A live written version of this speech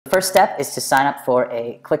first step is to sign up for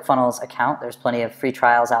a ClickFunnels account. There's plenty of free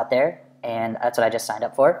trials out there, and that's what I just signed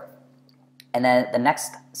up for. And then the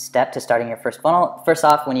next step to starting your first funnel, first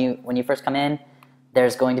off, when you first come in,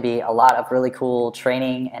 there's going to be a lot of really cool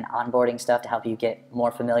training and onboarding stuff to help you get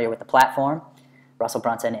more familiar with the platform. Russell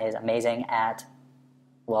Brunson is amazing at,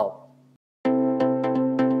 well,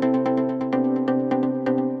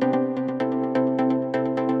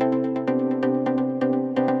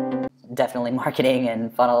 definitely marketing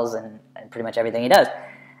and funnels and pretty much everything he does,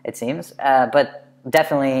 it seems, but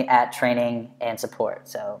definitely at training and support.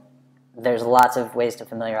 So there's lots of ways to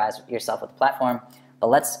familiarize yourself with the platform, but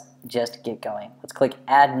let's just get going. Let's click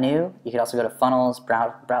Add New. You could also go to Funnels,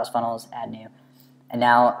 Browse Funnels, Add New. And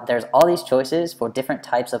now there's all these choices for different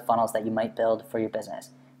types of funnels that you might build for your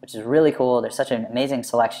business, which is really cool. There's such an amazing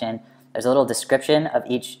selection. There's a little description of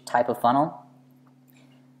each type of funnel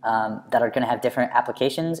that are going to have different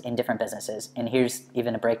applications in different businesses. And here's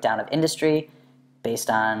even a breakdown of industry based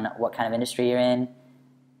on what kind of industry you're in,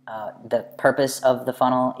 the purpose of the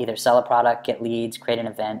funnel, either sell a product, get leads, create an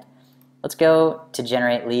event. Let's go to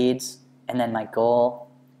generate leads, and then my goal,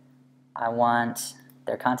 I want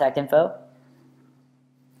their contact info.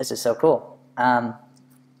 This is so cool.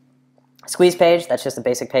 Squeeze page, that's just a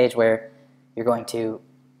basic page where you're going to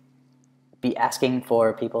be asking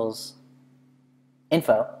for people's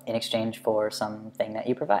info in exchange for something that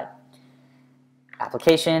you provide.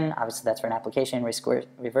 Application, obviously that's for an application.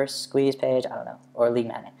 Reverse squeeze page, I don't know, or lead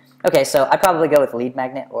magnet. Okay, so I'd probably go with lead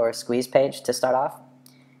magnet or squeeze page to start off.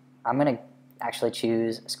 I'm going to actually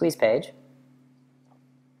choose squeeze page.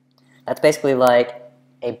 That's basically like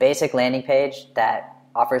a basic landing page that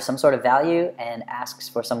offers some sort of value and asks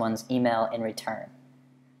for someone's email in return.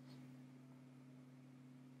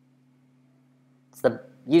 It's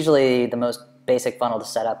usually the most basic funnel to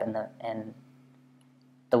set up and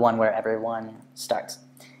the one where everyone starts.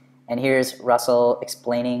 And here's Russell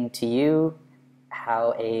explaining to you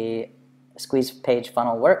how a squeeze page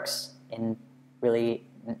funnel works in really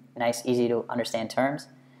nice, easy to understand terms.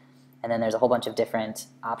 And then there's a whole bunch of different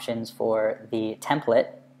options for the template.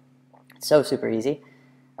 It's so super easy.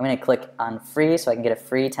 I'm going to click on free so I can get a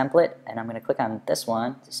free template, and I'm going to click on this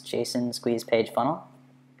one, this Jason squeeze page funnel.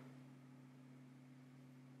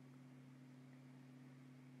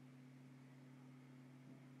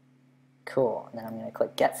 Cool. And then I'm going to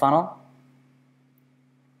click Get Funnel.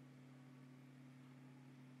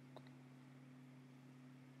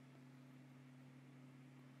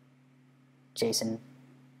 Jason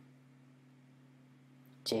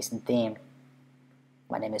theme.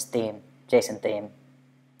 My name is Theme. Jason Theme.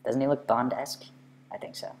 Doesn't he look Bond-esque? I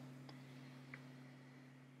think so.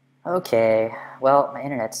 Okay, well, my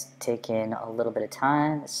internet's taking a little bit of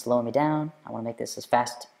time. It's slowing me down. I want to make this as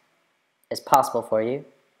fast as possible for you.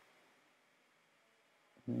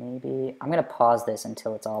 Maybe I'm going to pause this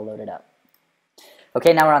until it's all loaded up.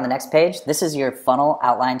 Okay, now we're on the next page. This is your funnel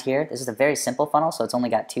outlined here. This is a very simple funnel, so it's only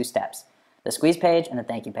got two steps. The squeeze page and the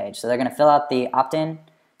thank you page. So they're going to fill out the opt-in,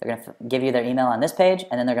 they're going to give you their email on this page,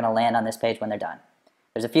 and then they're going to land on this page when they're done.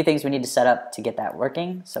 There's a few things we need to set up to get that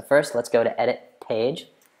working. So first, let's go to Edit Page,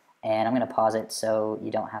 and I'm going to pause it so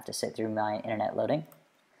you don't have to sit through my internet loading.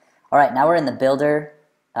 All right, now we're in the builder.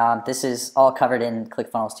 This is all covered in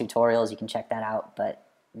ClickFunnels tutorials. You can check that out, but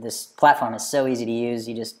this platform is so easy to use.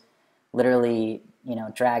 You just literally,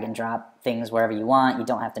 drag and drop things wherever you want. You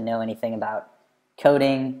don't have to know anything about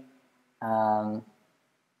coding. I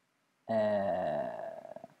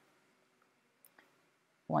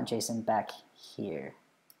want Jason back here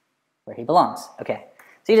where he belongs. Okay,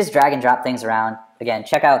 so you just drag and drop things around. Again,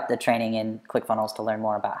 check out the training in ClickFunnels to learn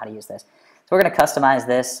more about how to use this. So we're going to customize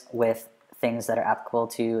this with things that are applicable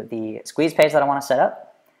to the squeeze page that I want to set up.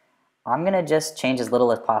 I'm going to just change as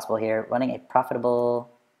little as possible here. Running a profitable,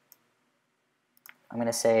 I'm going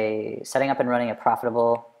to say setting up and running a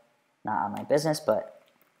profitable, not online business, but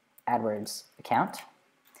AdWords account.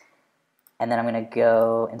 And then I'm going to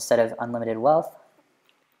go, instead of unlimited wealth,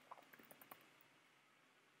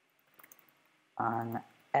 on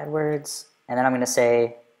AdWords, and then I'm going to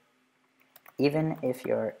say, even if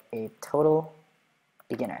you're a total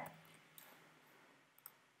beginner.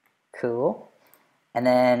 Cool. And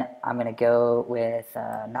then I'm going to go with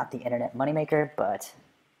not the Internet Moneymaker, but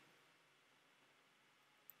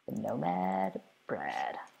the Nomad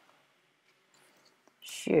Brad.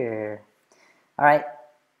 Sure. All right.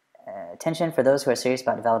 Attention for those who are serious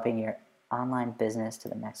about developing your online business to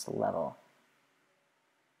the next level.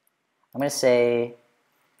 I'm going to say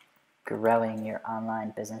growing your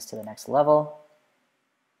online business to the next level.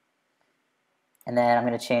 And then I'm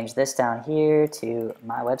going to change this down here to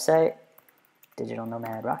my website, Digital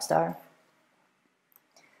Nomad Rockstar.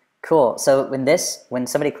 Cool. So when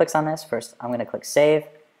somebody clicks on this, first I'm going to click save.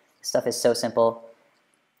 This stuff is so simple.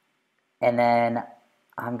 And then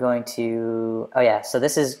I'm going to, oh yeah, so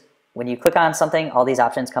this is, when you click on something, all these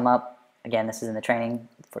options come up. Again, this is in the training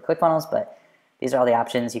for ClickFunnels, but these are all the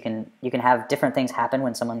options. You can have different things happen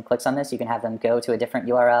when someone clicks on this. You can have them go to a different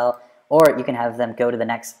URL, or you can have them go to the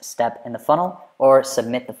next step in the funnel, or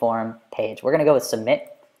submit the form page. We're going to go with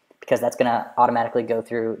submit because that's going to automatically go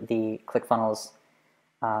through the ClickFunnels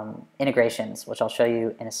integrations, which I'll show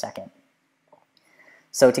you in a second.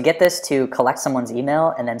 So to get this to collect someone's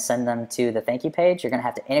email and then send them to the thank you page, you're going to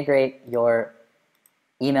have to integrate your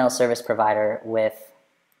email service provider with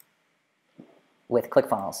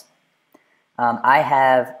ClickFunnels. I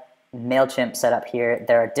have MailChimp set up here.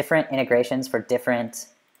 There are different integrations for different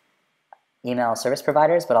email service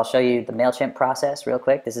providers, but I'll show you the MailChimp process real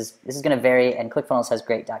quick. This is going to vary, and ClickFunnels has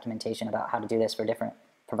great documentation about how to do this for different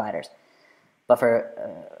providers. But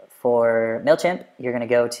for MailChimp, you're going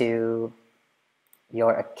to go to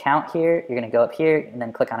your account here. You're going to go up here and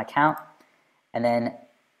then click on account. And then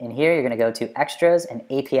in here, you're going to go to extras and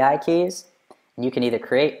API keys. And you can either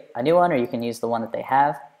create a new one or you can use the one that they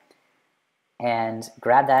have. And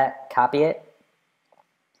grab that, copy it,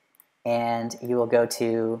 and you will go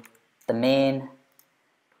to the main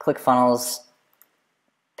ClickFunnels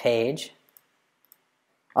page.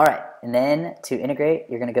 All right, and then to integrate,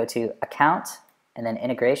 you're going to go to account and then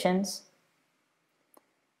integrations.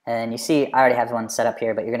 And you see I already have one set up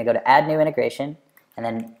here, but you're going to go to add new integration and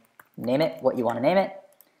then name it what you want to name it.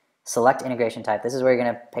 Select integration type. This is where you're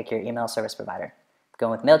going to pick your email service provider.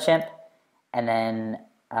 Going with MailChimp, and then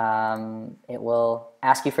it will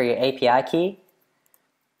ask you for your API key,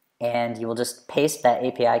 and you will just paste that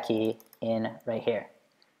API key in right here.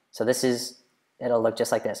 So it'll look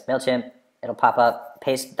just like this. MailChimp, it'll pop up,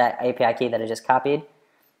 paste that API key that I just copied,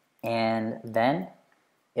 and then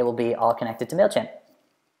it will be all connected to MailChimp.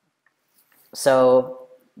 So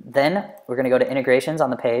then we're going to go to integrations on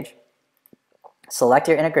the page, select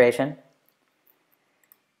your integration,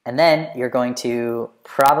 and then you're going to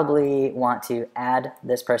probably want to add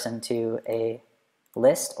this person to a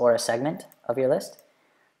list or a segment of your list.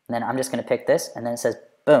 And then I'm just going to pick this, and then it says,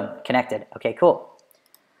 boom, connected. Okay, cool.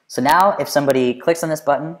 So now if somebody clicks on this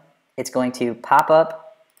button, it's going to pop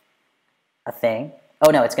up a thing. Oh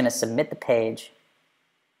no, it's going to submit the page.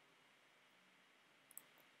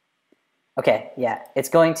 Okay, yeah, it's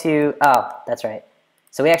going to, oh, that's right.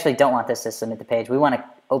 So we actually don't want this to submit the page. We want to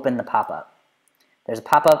open the pop-up. There's a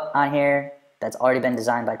pop-up on here that's already been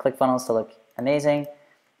designed by ClickFunnels to look amazing.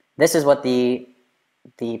 This is what the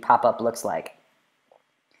pop-up looks like.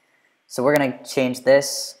 So we're going to change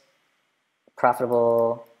this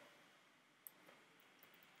profitable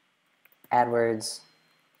AdWords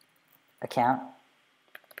account,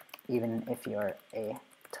 even if you're a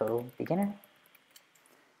total beginner.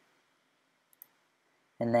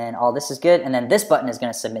 And then all this is good, and then this button is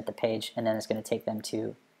going to submit the page, and then it's going to take them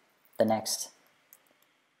to the next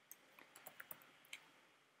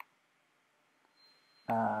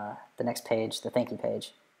page, the thank you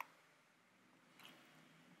page.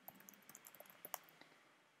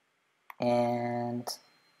 And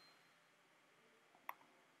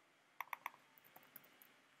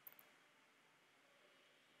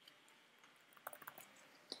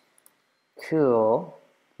cool.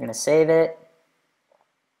 I'm going to save it.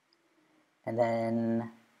 And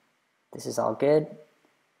then this is all good.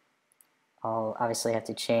 I'll obviously have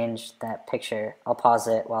to change that picture. I'll pause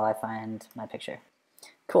it while I find my picture.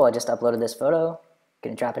 Cool, I just uploaded this photo.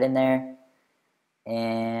 Gonna drop it in there.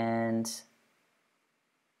 And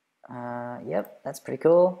yep, that's pretty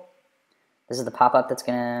cool. This is the pop-up that's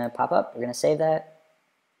gonna pop up. We're gonna save that.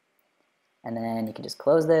 And then you can just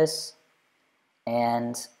close this.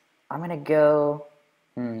 And I'm gonna go,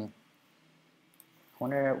 I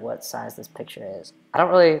wonder what size this picture is. I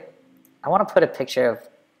want to put a picture of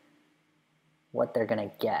what they're going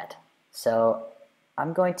to get. So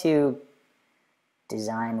I'm going to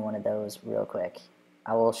design one of those real quick.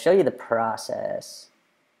 I will show you the process.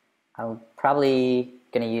 I'm probably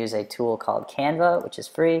going to use a tool called Canva, which is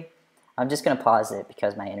free. I'm just going to pause it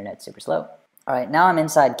because my internet's super slow. All right, now I'm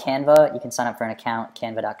inside Canva. You can sign up for an account,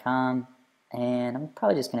 canva.com. And I'm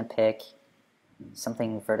probably just going to pick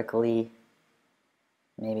something vertically.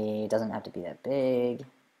 Maybe it doesn't have to be that big.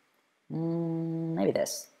 Maybe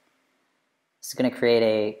this. This is going to create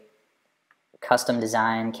a custom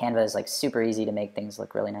design. Canva is like super easy to make things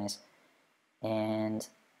look really nice. And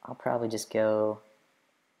I'll probably just go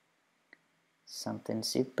something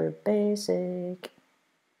super basic.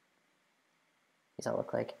 These all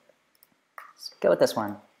look like. Let's go with this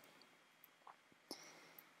one.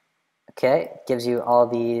 Okay, it gives you all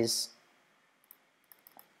these,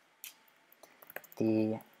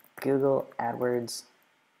 the Google AdWords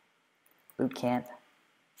Bootcamp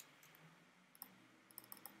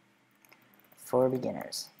for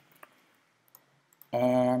beginners.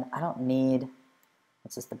 And I don't need,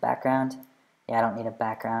 what's this, the background? Yeah, I don't need a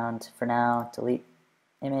background for now. Delete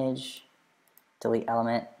image, delete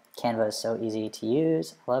element. Canva is so easy to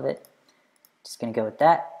use. I love it. Just gonna go with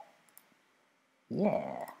that.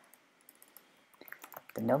 Yeah.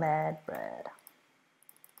 The Nomad bread.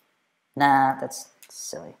 Nah, that's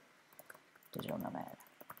silly. Digital Nomad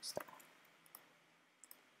stuff.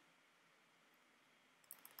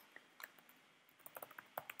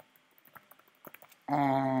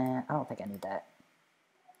 And I don't think I need that.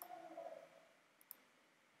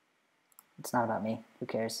 It's not about me. Who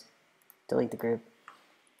cares? Delete the group.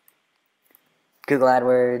 Google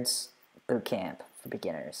AdWords Bootcamp for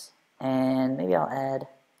beginners. And maybe I'll add,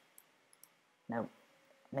 nope.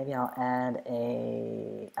 Maybe I'll add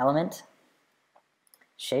a element,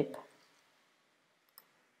 shape.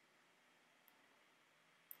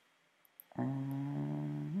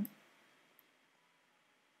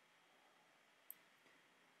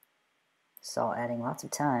 It's all adding lots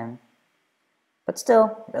of time, but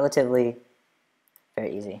still relatively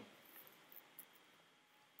very easy.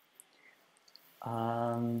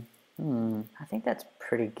 I think that's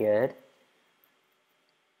pretty good.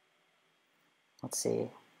 Let's see,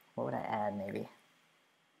 what would I add maybe?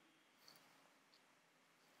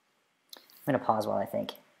 I'm gonna pause while I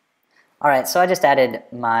think. All right, so I just added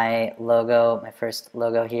my logo, my first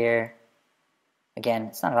logo here. Again,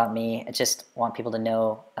 it's not about me. I just want people to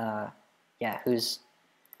know, yeah, who's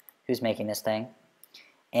making this thing.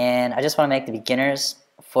 And I just want to make the beginners,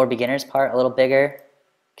 for beginners part a little bigger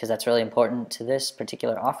because that's really important to this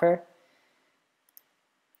particular offer.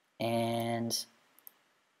 And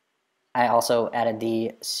I also added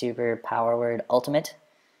the super power word ultimate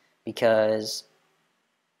because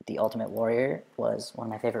the Ultimate Warrior was one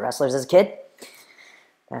of my favorite wrestlers as a kid.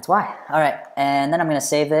 That's why. All right, and then I'm going to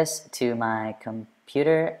save this to my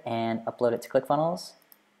computer and upload it to ClickFunnels.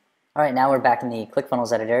 All right, now we're back in the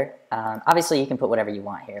ClickFunnels editor. Obviously, you can put whatever you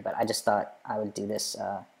want here, but I just thought I would do this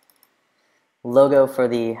logo for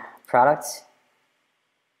the product,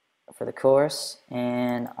 for the course,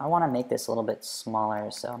 and I want to make this a little bit smaller,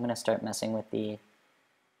 so I'm going to start messing with the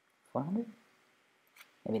 400?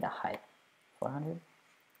 Maybe the height. 400?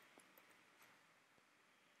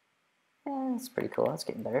 Yeah, that's pretty cool. That's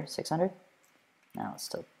getting better. 600? No, it's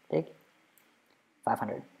still big.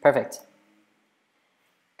 500. Perfect.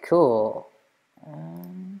 Cool.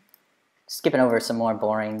 Skipping over some more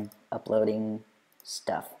boring uploading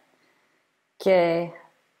stuff. Okay,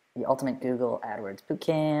 the Ultimate Google AdWords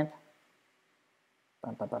Bootcamp.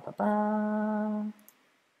 All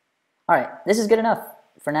right, this is good enough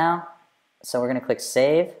for now. So we're going to click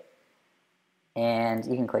Save, and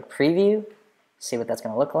you can click Preview, see what that's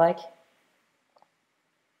going to look like.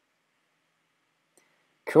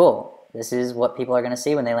 Cool. This is what people are going to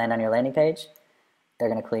see when they land on your landing page. They're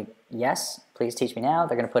going to click Yes, please teach me now.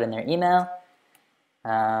 They're going to put in their email.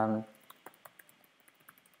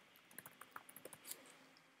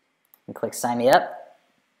 You click Sign Me Up.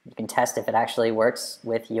 You can test if it actually works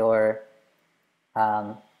with your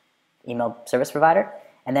email service provider.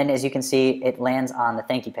 And then as you can see, it lands on the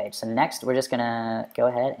thank you page. So next, we're just going to go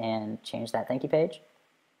ahead and change that thank you page.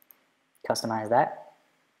 Customize that.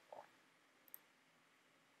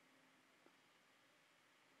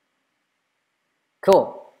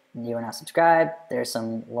 Cool. You are now subscribed. There's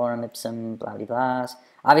some lorem ipsum blah blah blahs.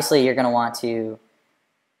 Obviously, you're going to want to.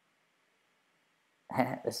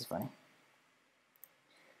 This is funny.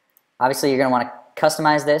 Obviously, you're going to want to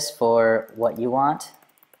customize this for what you want.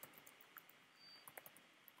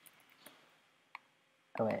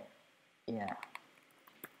 Oh wait, yeah.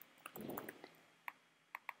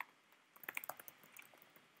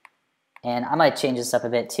 And I might change this up a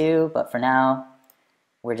bit too, but for now,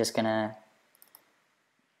 we're just going to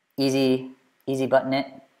easy button it.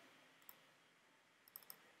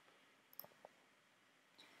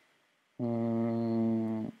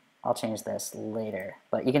 I'll change this later,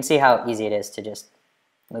 but you can see how easy it is to just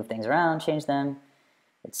move things around, change them,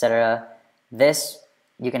 etc. This,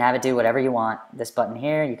 you can have it do whatever you want. This button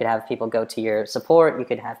here, you could have people go to your support, you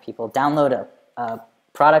could have people download a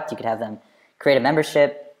product, you could have them create a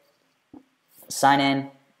membership, sign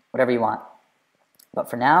in, whatever you want.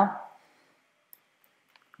 But for now,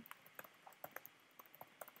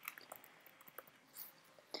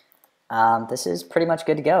 this is pretty much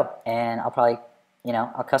good to go, and I'll probably,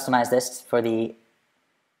 I'll customize this for the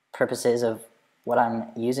purposes of what I'm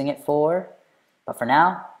using it for, but for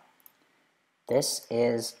now, this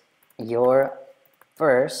is your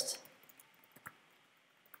first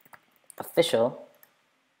official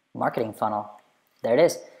marketing funnel. There it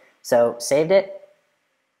is. So saved it,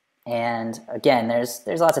 and again, there's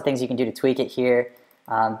lots of things you can do to tweak it here.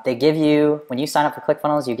 They give you, when you sign up for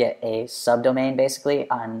ClickFunnels, you get a subdomain basically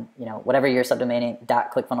on whatever your subdomain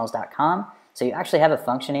 .clickfunnels.com. So you actually have a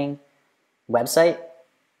functioning website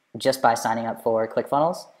just by signing up for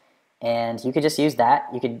ClickFunnels, and you could just use that.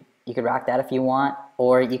 You could rock that if you want,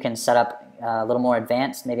 or you can set up a little more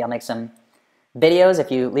advanced. Maybe I'll make some videos.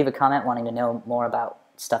 If you leave a comment wanting to know more about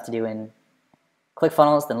stuff to do in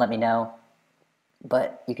ClickFunnels, then let me know.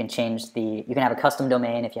 But you can you can have a custom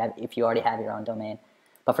domain if you already have your own domain.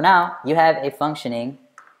 But for now, you have a functioning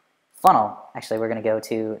funnel. Actually, we're going to go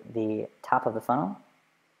to the top of the funnel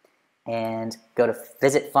and go to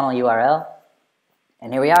visit funnel URL.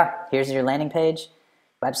 And here we are. Here's your landing page,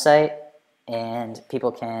 website, and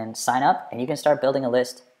people can sign up and you can start building a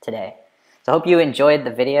list today. So I hope you enjoyed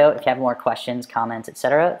the video. If you have more questions, comments,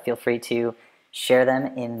 etc., feel free to share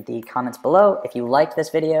them in the comments below. If you liked this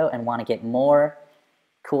video and want to get more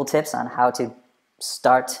cool tips on how to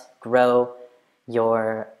start, grow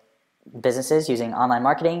your businesses using online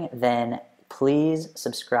marketing, then please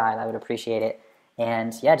subscribe. I would appreciate it.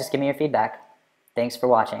 And yeah, just give me your feedback. Thanks for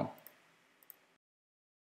watching.